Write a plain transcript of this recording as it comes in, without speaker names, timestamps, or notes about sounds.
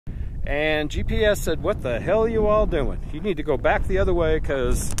And GPS said, what the hell are you all doing? You need to go back the other way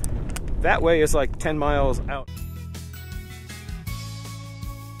because that way is like 10 miles out.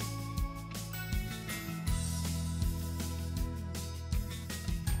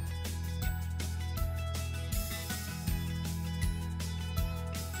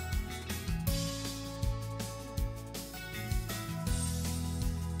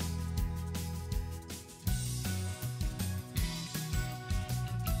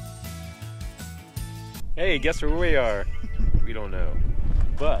 Hey, guess where we are? We don't know.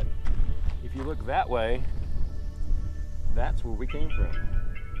 But if you look that way, that's where we came from.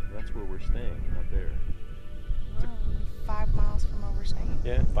 That's where we're staying, out there. Well, 5 miles from where we're staying.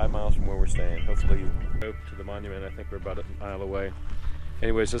 Yeah, 5 miles from where we're staying. Hopefully go to the monument. I think we're about a mile away.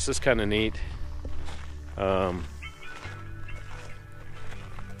 Anyways, this is kind of neat.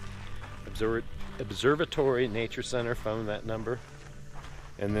 Observatory Nature Center found that number.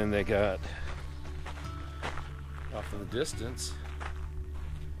 And then they got off in the distance.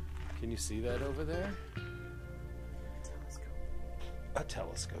 Can you see that over there? A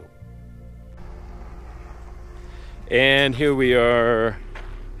telescope. And here we are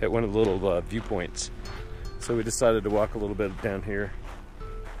at one of the little viewpoints. So we decided to walk a little bit down here.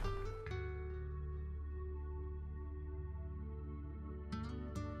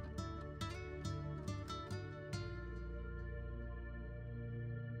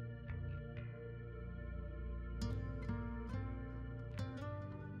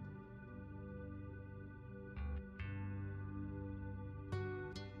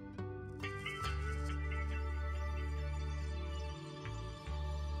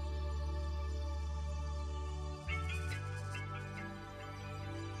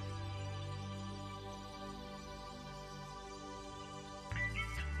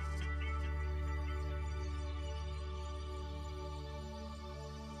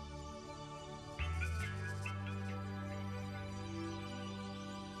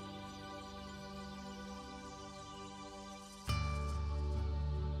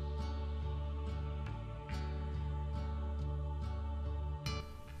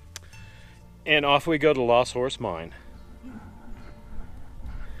 And off we go to Lost Horse Mine.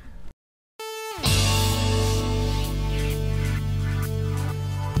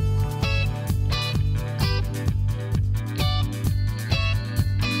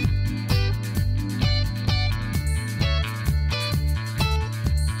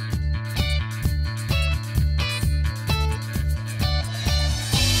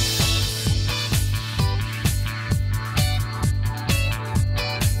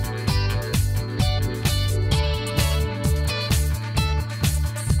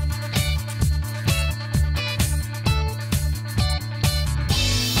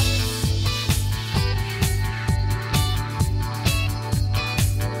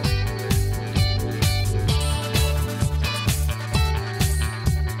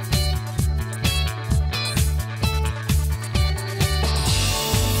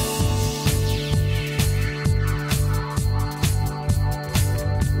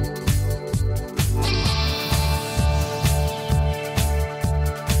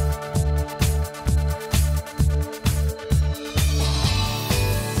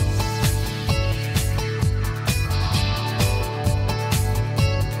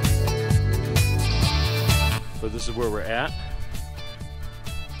 So this is where we're at.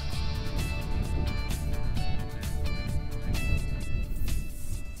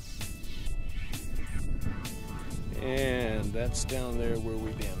 And that's down there where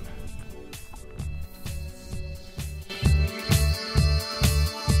we've been.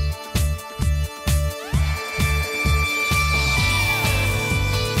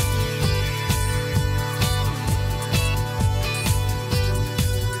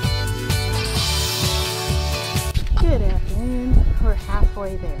 Good afternoon. We're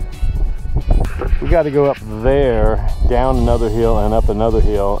halfway there. We got to go up there, down another hill and up another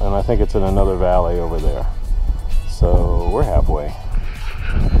hill, and I think it's in another valley over there. So we're halfway.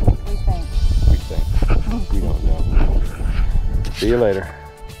 We think. We think. We don't know. See you later.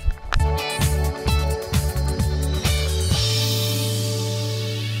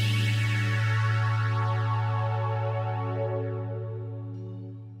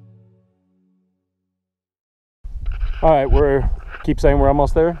 All right, keep saying we're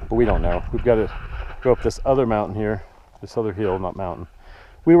almost there, but we don't know. We've got to go up this other mountain here, this other hill, not mountain.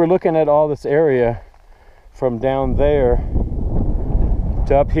 We were looking at all this area from down there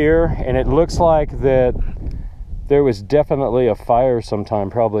to up here, and it looks like that there was definitely a fire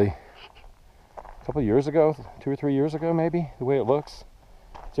sometime, probably a couple of years ago, 2 or 3 years ago maybe, the way it looks.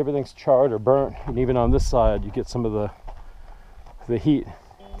 So everything's charred or burnt, and even on this side you get some of the heat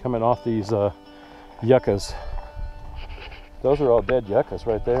coming off these yuccas. Those are all dead yuccas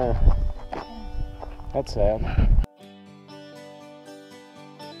right there. That's sad.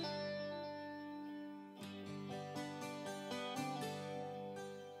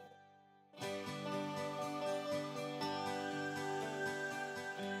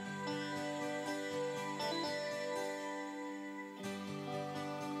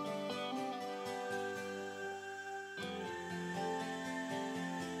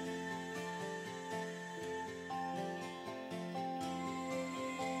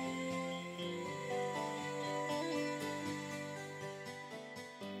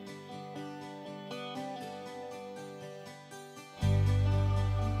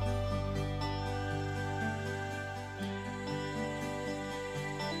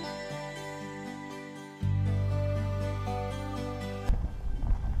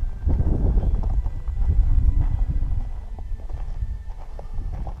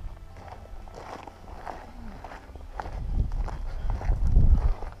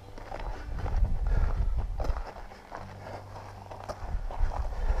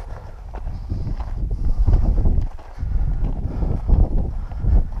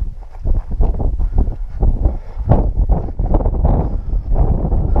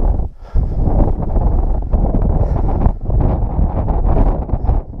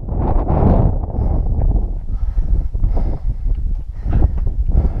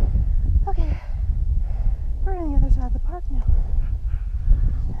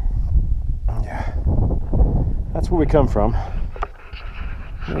 Where we come from.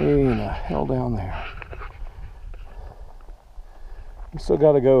 Way in the hell down there. We still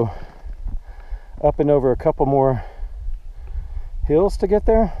got to go up and over a couple more hills to get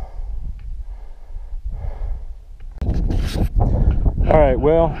there. Alright,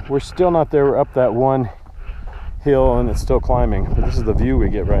 well, we're still not there. We're up that one hill and it's still climbing, but this is the view we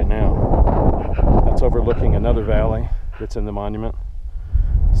get right now. That's overlooking another valley that's in the monument.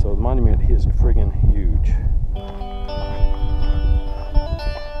 So the monument is friggin' huge.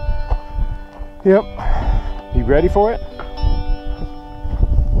 Yep. You ready for it?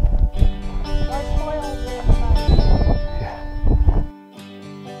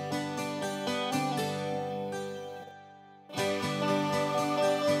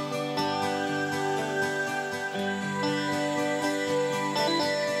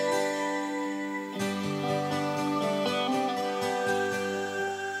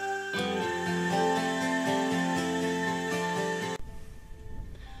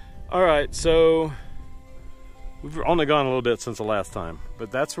 Alright, so we've only gone a little bit since the last time,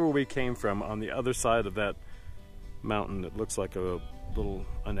 but that's where we came from, on the other side of that mountain that looks like a little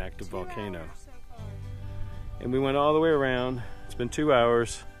inactive volcano. And we went all the way around. It's been 2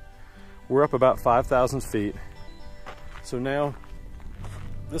 hours. We're up about 5,000 feet. So now,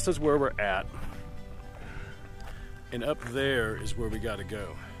 this is where we're at. And up there is where we gotta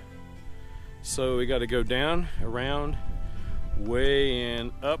go. So we gotta go down, around, way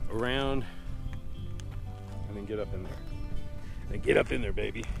in, up, around, and then get up in there. And get up in there,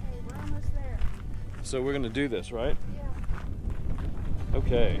 baby. Hey, we're almost there. So we're gonna do this, right? Yeah.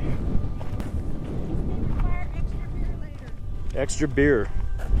 Okay. Require extra beer later. Extra beer.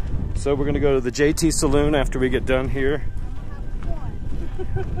 So we're gonna go to the JT Saloon after we get done here. I'm gonna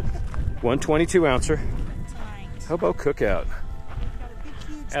have one. 122 ouncer. Tonight. Hobo cookout. Got a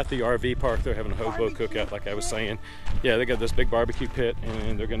big, huge At the RV park, they're having a hobo cookout, like I was saying. Yeah, they got this big barbecue pit,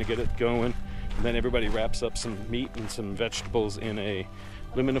 and they're gonna get it going. And then everybody wraps up some meat and some vegetables in a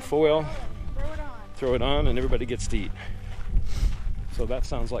aluminum foil, throw it on, and everybody gets to eat. So that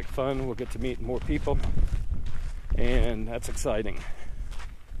sounds like fun. We'll get to meet more people, and that's exciting.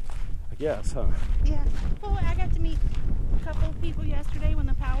 I guess, huh? Yeah. Well, I got to meet a couple of people yesterday when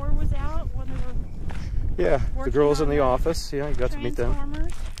the power was out. When they were Yeah, the girls in the on office. Yeah, you got to meet them.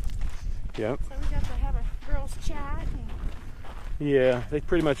 Transformers. Yep. So we got to have a girls' chat. Yeah, they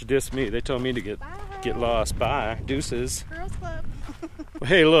pretty much dissed me. They told me to get lost. Bye. Deuces. Girls Club.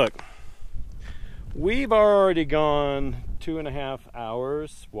 Hey, look. We've already gone 2.5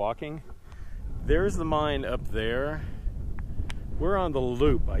 hours walking. There's the mine up there. We're on the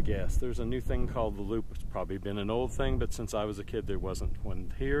loop, I guess. There's a new thing called the loop. It's probably been an old thing, but since I was a kid, there wasn't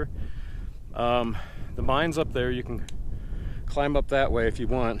one here. The mine's up there. You can climb up that way if you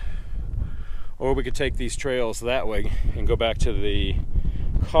want. Or we could take these trails that way and go back to the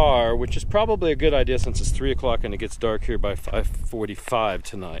car, which is probably a good idea since it's 3 o'clock and it gets dark here by 5:45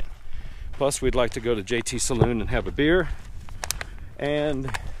 tonight. Plus, we'd like to go to JT Saloon and have a beer,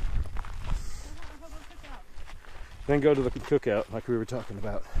 and then go to the cookout like we were talking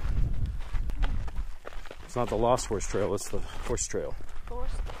about. It's not the Lost Horse Trail, it's the horse trail.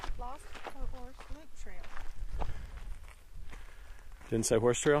 Lost Horse Loop Trail. Didn't say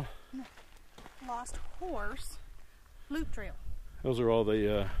horse trail? No. Lost Horse Loop Trail. Those are all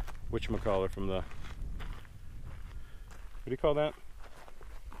the, whatchamacallit from the, what do you call that?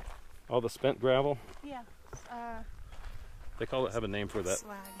 All the spent gravel? Yeah. They have a name for that.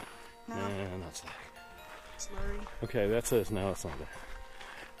 Slag. No. Nah, not slag. Slurry. Okay, that's it. No, it's not that.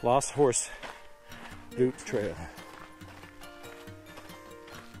 Lost Horse Loop Trail.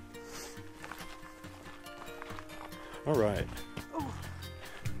 All right. Oh.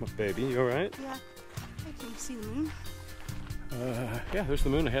 My baby, you all right? Yeah. Can you see the moon? Yeah, there's the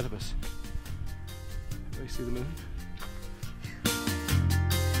moon ahead of us. Do you see the moon?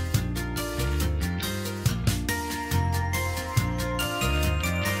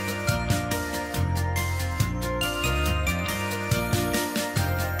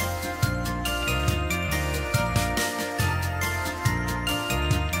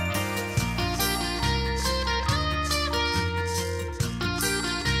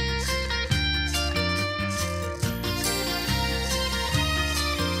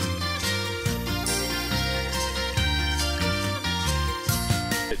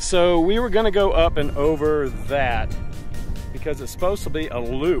 So we were going to go up and over that because it's supposed to be a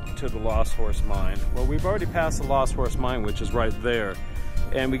loop to the Lost Horse Mine. Well, we've already passed the Lost Horse Mine, which is right there.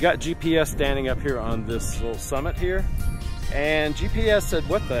 And we got GPS standing up here on this little summit here. And GPS said,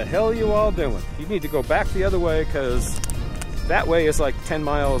 what the hell are you all doing? You need to go back the other way because that way is like 10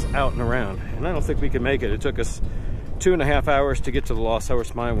 miles out and around. And I don't think we can make it. It took us 2.5 hours to get to the Lost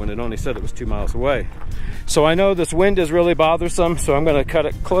Horse Mine when it only said it was 2 miles away. So I know this wind is really bothersome, so I'm going to cut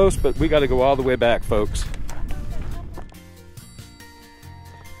it close, but we got to go all the way back, folks.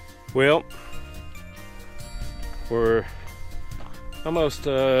 Well, we're almost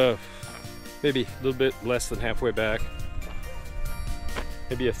maybe a little bit less than halfway back,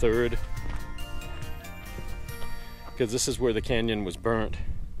 maybe a third, because this is where the canyon was burnt,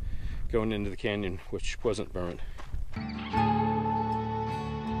 going into the canyon, which wasn't burnt.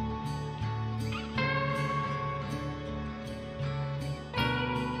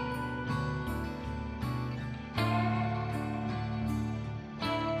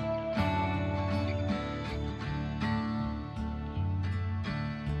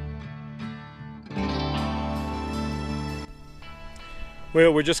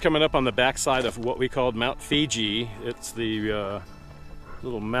 Well, we're just coming up on the backside of what we called Mount Fiji. It's the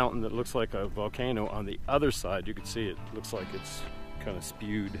little mountain that looks like a volcano on the other side. You can see it looks like it's kind of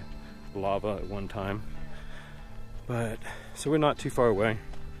spewed lava at one time. But, so we're not too far away.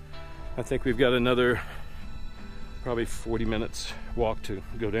 I think we've got another probably 40 minutes walk to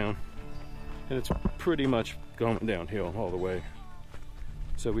go down. And it's pretty much going downhill all the way.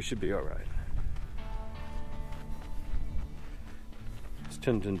 So we should be all right.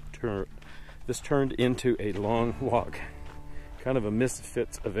 This turned into a long walk. Kind of a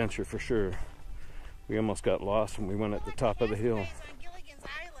misfits adventure for sure. We almost got lost when we went at the top of the hill.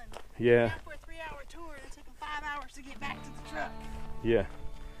 Yeah. For a 3-hour tour, it took them 5 hours to get back to the truck. Yeah.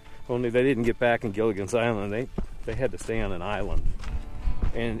 Only they didn't get back in Gilligan's Island. They had to stay on an island.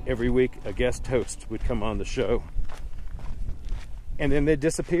 And every week a guest host would come on the show. And then they'd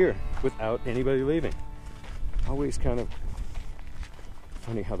disappear without anybody leaving. Always kind of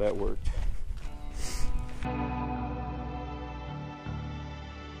funny how that worked.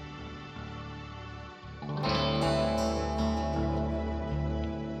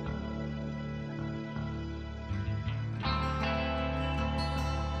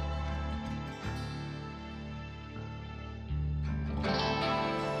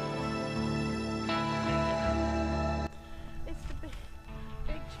 It's the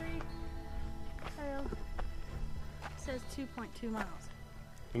big tree. It says 2.2 miles.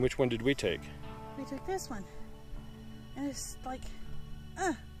 And which one did we take? We took this one. And it's like,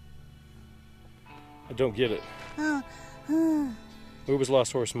 I don't get it. uh. Where was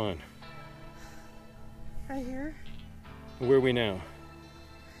Lost Horse Mine? Right here. Where are we now?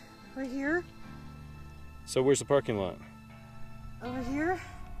 Right here. So where's the parking lot? Over here.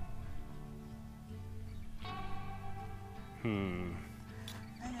 I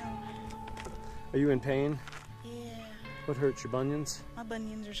know. Are you in pain? Yeah. What hurts your bunions? My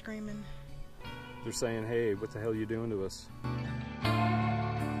bunions are screaming. They're saying, hey, what the hell are you doing to us?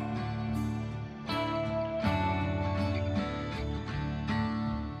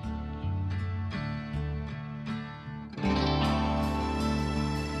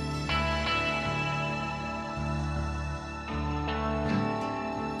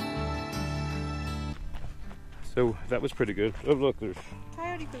 So that was pretty good. Oh look, there's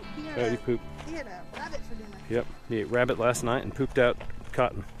Coyote poop. coyote poop. He had a rabbit for dinner. Yep, he ate rabbit last night and pooped out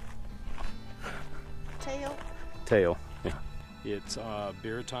Cotton. Tail. Tail, yeah. It's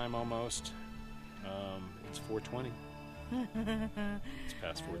beer time almost. It's 4:20. It's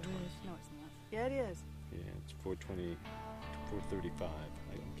past 4:20. No, it's not. Yeah, it is. Yeah, it's 4:20, 4:35.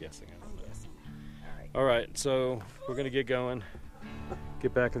 I'm guessing. I don't know. All right. All right, so we're gonna get going.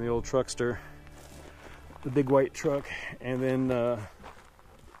 Get back in the old truckster, the big white truck, and then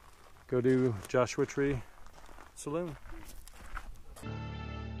go to Joshua Tree Saloon.